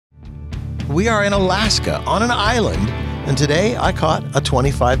We are in Alaska on an island, and today I caught a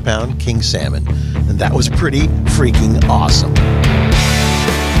 25-pound king salmon, and that was pretty freaking awesome.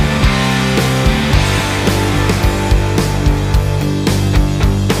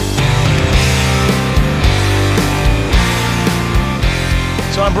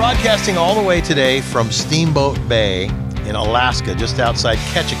 So I'm broadcasting all the way today from Steamboat Bay in Alaska, just outside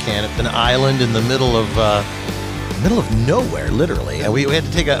Ketchikan. It's an island in the middle of nowhere, literally. And we had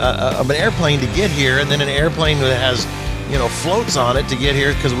to take an airplane to get here, and then an airplane that has, floats on it to get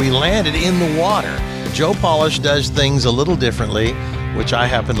here because we landed in the water. Joe Polish does things a little differently, which I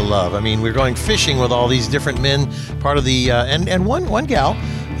happen to love. I mean, we're going fishing with all these different men, part of the and one gal,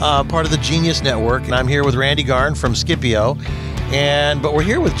 part of the Genius Network. And I'm here with Randy Garn from Scipio. But we're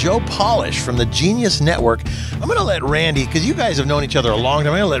here with Joe Polish from the Genius Network. I'm going to let Randy, because you guys have known each other a long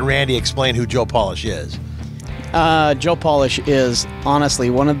time, I'm going to let Randy explain who Joe Polish is. Joe Polish is honestly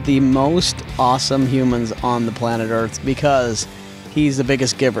one of the most awesome humans on the planet Earth because he's the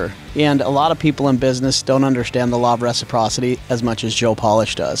biggest giver. And a lot of people in business don't understand the law of reciprocity as much as Joe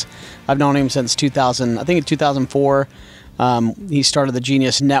Polish does. I've known him since 2000, I think in 2004. He started the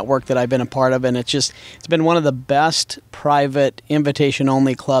Genius Network that I've been a part of, and it's been one of the best private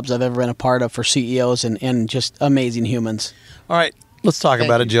invitation-only clubs I've ever been a part of for CEOs and just amazing humans. All right, let's talk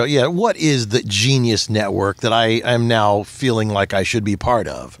about it, Joe. Yeah, what is the Genius Network that I am now feeling like I should be part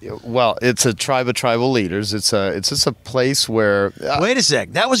of? Well, it's a tribe of tribal leaders. It's just a place where... Wait a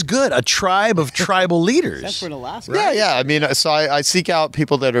sec, that was good. A tribe of tribal leaders. That's for Alaska. Right? Yeah. I mean, so I seek out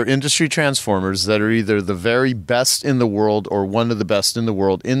people that are industry transformers, that are either the very best in the world or one of the best in the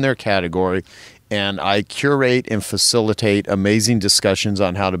world in their category. And I curate and facilitate amazing discussions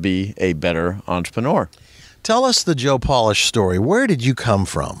on how to be a better entrepreneur. Tell us the Joe Polish story. Where did you come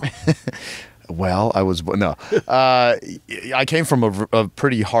from? Well, I came from a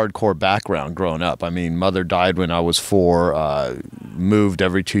pretty hardcore background growing up. I mean, mother died when I was 4, moved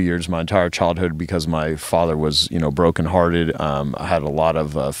every 2 years my entire childhood because my father was, brokenhearted. I had a lot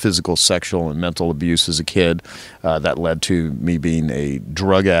of physical, sexual, and mental abuse as a kid that led to me being a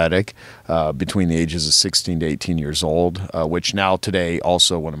drug addict between the ages of 16 to 18 years old, which now today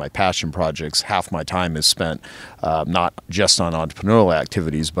also one of my passion projects. Half my time is spent not just on entrepreneurial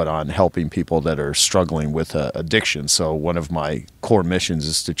activities, but on helping people that are struggling with addiction. So one of my core missions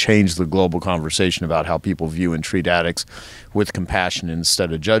is to change the global conversation about how people view and treat addicts with compassion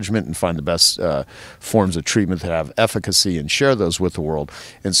instead of judgment, and find the best forms of treatment that have efficacy and share those with the world.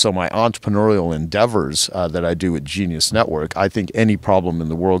 And so my entrepreneurial endeavors that I do at Genius Network, I think any problem in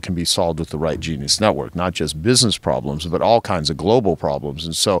the world can be solved with the right Genius Network, not just business problems, but all kinds of global problems.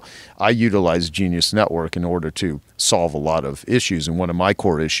 And so I utilize Genius Network in order to solve a lot of issues. And one of my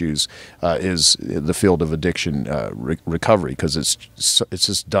core issues is the field of addiction recovery, because it's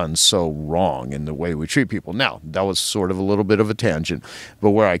just done so wrong in the way we treat people. Now, that was sort of a little bit of a tangent, but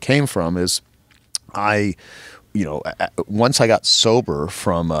where I came from is once I got sober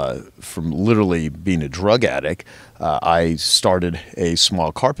from literally being a drug addict, I started a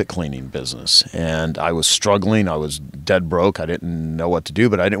small carpet cleaning business, and I was struggling. I was dead broke. I didn't know what to do,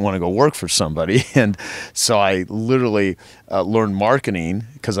 but I didn't want to go work for somebody. And so I literally learned marketing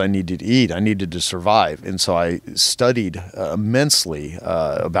because I needed to eat. I needed to survive. And so I studied immensely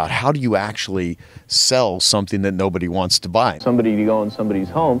about how do you actually sell something that nobody wants to buy. Somebody to go in somebody's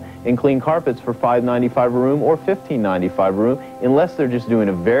home and clean carpets for $5.95 a room or $15.95 a room, unless they're just doing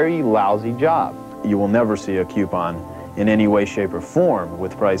a very lousy job. You will never see a coupon in any way, shape, or form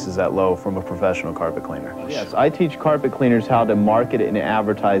with prices that low from a professional carpet cleaner. Yes, I teach carpet cleaners how to market and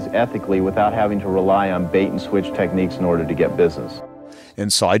advertise ethically without having to rely on bait and switch techniques in order to get business.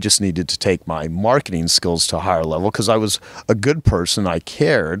 And so I just needed to take my marketing skills to a higher level because I was a good person. I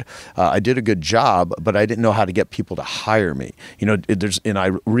cared. I did a good job, but I didn't know how to get people to hire me. And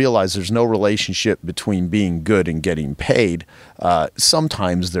I realized there's no relationship between being good and getting paid.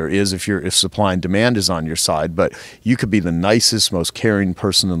 Sometimes there is if supply and demand is on your side, but you could be the nicest, most caring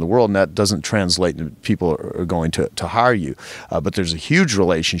person in the world, and that doesn't translate into people are going to hire you. But there's a huge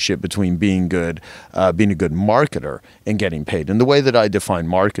relationship between being good, being a good marketer, and getting paid. And the way that I define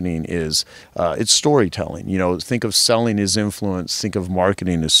marketing is it's storytelling. Think of selling as influence. Think of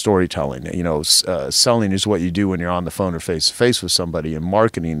marketing as storytelling. Selling is what you do when you're on the phone or face to face with somebody, and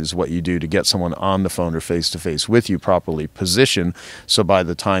marketing is what you do to get someone on the phone or face to face with you, properly positioned. So by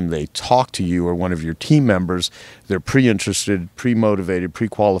the time they talk to you or one of your team members, they're pre-interested, pre-motivated,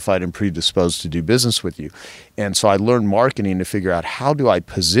 pre-qualified, and predisposed to do business with you. And so I learned marketing to figure out how do I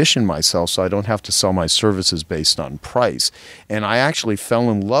position myself so I don't have to sell my services based on price. And I actually fell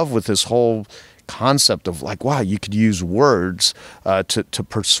in love with this whole concept of like, wow, you could use words to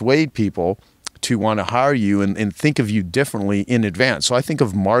persuade people to want to hire you and think of you differently in advance. So I think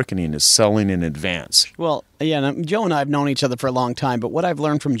of marketing as selling in advance. Well, yeah, Joe and I have known each other for a long time, but what I've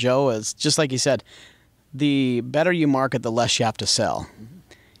learned from Joe is, just like you said, the better you market, the less you have to sell.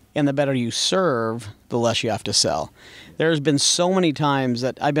 And the better you serve, the less you have to sell. There's been so many times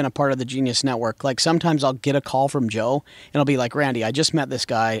that I've been a part of the Genius Network. Like sometimes I'll get a call from Joe and I'll be like, Randy, I just met this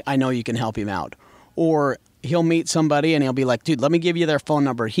guy. I know you can help him out. Or he'll meet somebody and he'll be like, dude, let me give you their phone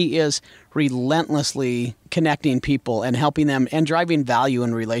number. He is relentlessly connecting people and helping them and driving value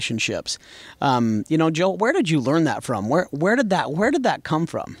in relationships. Joe, where did you learn that from? Where did that come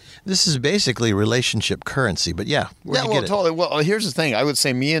from? This is basically relationship currency, but yeah, totally. Well, here's the thing. I would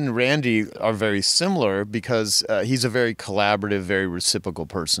say me and Randy are very similar because he's a very collaborative, very reciprocal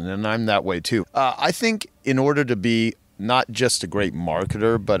person, and I'm that way too. I think in order to be not just a great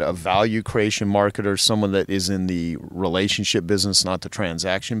marketer, but a value creation marketer, someone that is in the relationship business, not the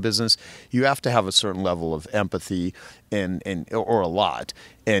transaction business, you have to have a certain level of empathy or a lot,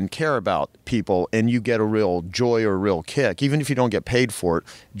 and care about people, and you get a real joy or a real kick, even if you don't get paid for it,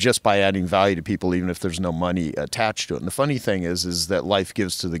 just by adding value to people, even if there's no money attached to it. And the funny thing is that life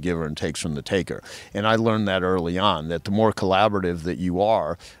gives to the giver and takes from the taker. And I learned that early on, that the more collaborative that you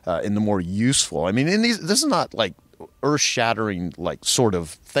are, and the more useful. I mean, this is not like earth-shattering like sort of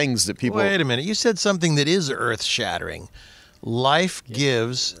things that people... Wait a minute. You said something that is earth-shattering. Life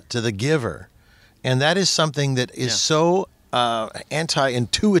gives to the giver. And that is something that is so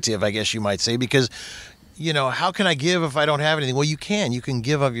anti-intuitive, I guess you might say, because, how can I give if I don't have anything? Well, you can. You can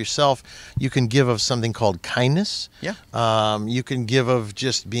give of yourself. You can give of something called kindness. Yeah. You can give of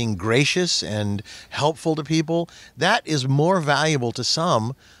just being gracious and helpful to people. That is more valuable to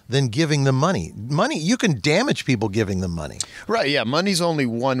some than giving them money. Money, you can damage people giving them money. Right, yeah. Money's only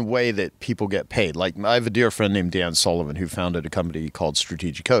one way that people get paid. Like, I have a dear friend named Dan Sullivan who founded a company called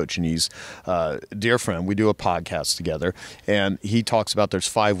Strategic Coach, and he's a dear friend. We do a podcast together, and he talks about there's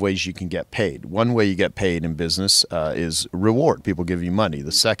 5 ways you can get paid. One way you get paid in business is reward. People give you money.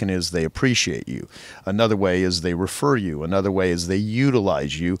 The second is they appreciate you. Another way is they refer you. Another way is they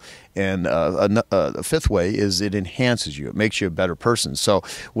utilize you. And a 5th way is it enhances you. It makes you a better person. So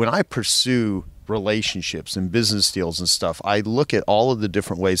when I pursue relationships and business deals and stuff, I look at all of the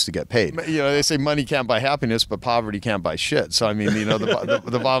different ways to get paid. They say money can't buy happiness, but poverty can't buy shit. So I mean,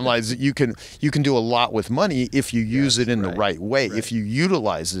 the bottom line is that you can do a lot with money if you use it in the right way, if you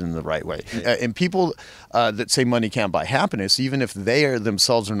utilize it in the right way. And people that say money can't buy happiness, even if they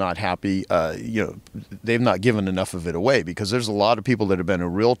themselves are not happy, they've not given enough of it away, because there's a lot of people that have been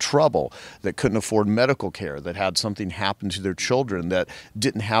in real trouble that couldn't afford medical care, that had something happen to their children, that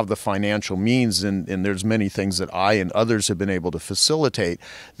didn't have the financial means. And there's many things that I and others have been able to facilitate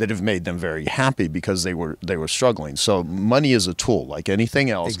that have made them very happy because they were struggling. So money is a tool like anything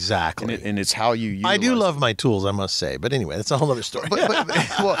else. Exactly. And it's how you utilize I do love my tools, I must say. But anyway, that's a whole other story.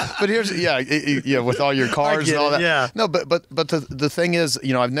 But here's with all your cars and all that. Yeah. No, but the thing is,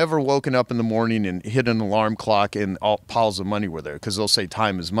 I've never woken up in the morning and hit an alarm clock and all piles of money were there, because they'll say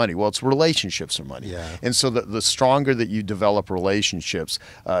time is money. Well, it's relationships are money. Yeah. And so the stronger that you develop relationships,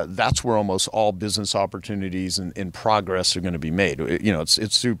 that's where almost all business opportunities and progress are going to be made.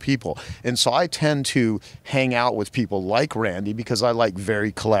 It's through people. And so I tend to hang out with people like Randy because I like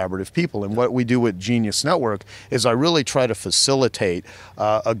very collaborative people. And what we do with Genius Network is I really try to facilitate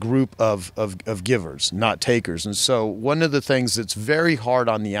a group of givers, not takers. And so one of the things that's very hard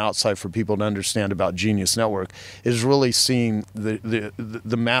on the outside for people to understand about Genius Network is really seeing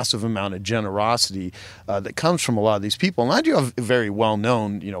the massive amount of generosity that comes from a lot of these people. And I do have very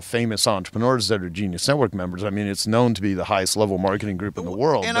well-known, famous entrepreneurs that are Genius Network members. I mean, it's known to be the highest level marketing group in the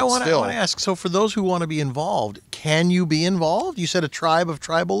world. And I want to ask, so for those who want to be involved, can you be involved? You said a tribe of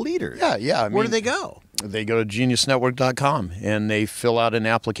tribal leaders. Yeah. Where do they go? They go to geniusnetwork.com and they fill out an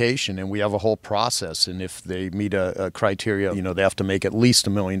application, and we have a whole process. And if they meet a criteria, they have to make at least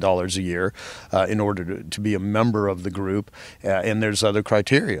 $1 million a year in order to be a member of the group. And there's other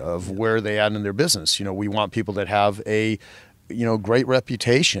criteria of where they at in their business. We want people that have a great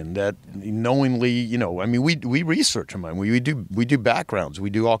reputation, that knowingly, we research them. We do backgrounds. We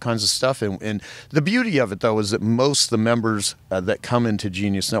do all kinds of stuff. And the beauty of it, though, is that most of the members that come into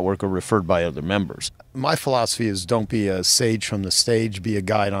Genius Network are referred by other members. My philosophy is don't be a sage from the stage, be a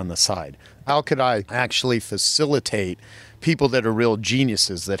guide on the side. How could I actually facilitate people that are real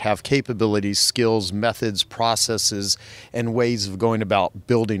geniuses, that have capabilities, skills, methods, processes, and ways of going about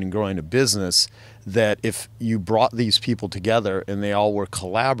building and growing a business that if you brought these people together and they all were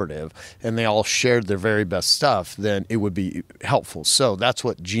collaborative and they all shared their very best stuff, then it would be helpful. So that's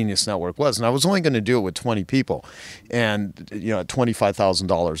what Genius Network was. And I was only going to do it with 20 people and, at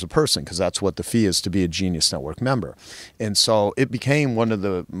 $25,000 a person, because that's what the fee is to be a Genius Network member. And so it became one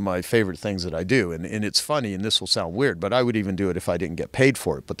of my favorite things that I do. And it's funny, and this will sound weird, but I would even do it if I didn't get paid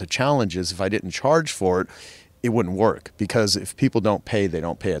for it. But the challenge is, if I didn't charge for it, it wouldn't work, because if people don't pay, they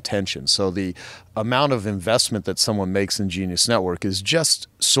don't pay attention. So the amount of investment that someone makes in Genius Network is just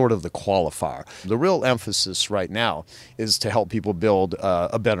sort of the qualifier. The real emphasis right now is to help people build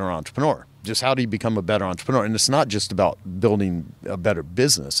a better entrepreneur. Just how do you become a better entrepreneur? And it's not just about building a better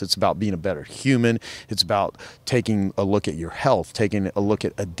business. It's about being a better human. It's about taking a look at your health, taking a look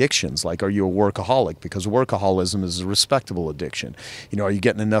at addictions. Like, are you a workaholic? Because workaholism is a respectable addiction. Are you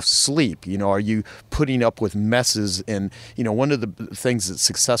getting enough sleep? Are you putting up with messes? And, one of the things that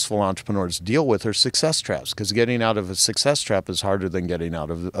successful entrepreneurs deal with are success traps, because getting out of a success trap is harder than getting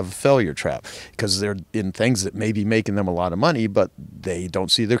out of a failure trap, because they're in things that may be making them a lot of money, but they don't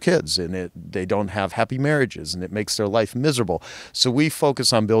see their kids, and they don't have happy marriages, and it makes their life miserable. So we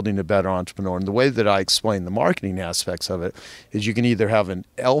focus on building a better entrepreneur. And the way that I explain the marketing aspects of it is, you can either have an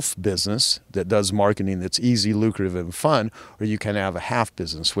elf business that does marketing that's easy, lucrative, and fun, or you can have a half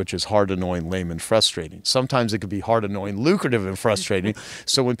business, which is hard, annoying, lame, and frustrating. Sometimes it could be hard, annoying, lucrative, and frustrating.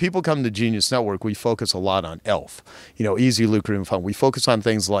 So when people come to Genius Network, we focus a lot on elf, easy, lucrative, and fun. We focus on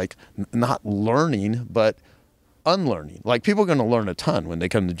things like not learning, but unlearning. Like, people are going to learn a ton when they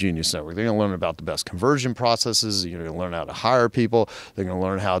come to Genius Network. They're going to learn about the best conversion processes. You're going to learn how to hire people. They're going to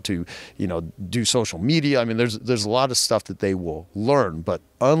learn how to, do social media. I mean, there's a lot of stuff that they will learn, but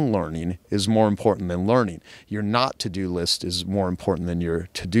unlearning is more important than learning. Your not to-do list is more important than your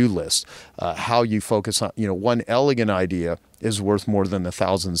to-do list. How you focus on, one elegant idea is worth more than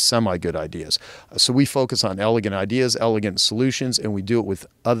 1,000 semi-good ideas. So we focus on elegant ideas, elegant solutions, and we do it with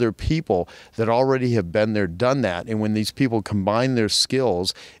other people that already have been there, done that. And when these people combine their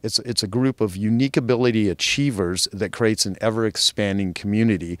skills, it's a group of unique ability achievers that creates an ever-expanding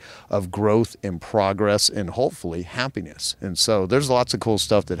community of growth and progress and hopefully happiness. And so there's lots of cool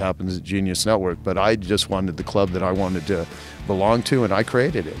stuff that happens at Genius Network, but I just wanted the club that I wanted to belong to, and I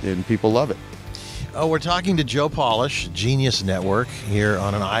created it, and people love it. Oh, we're talking to Joe Polish, Genius Network, here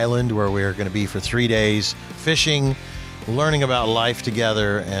on an island where we're going to be for 3 days fishing, learning about life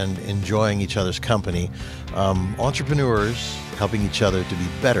together, and enjoying each other's company. Entrepreneurs helping each other to be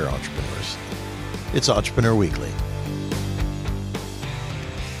better entrepreneurs. It's Entrepreneur Weekly.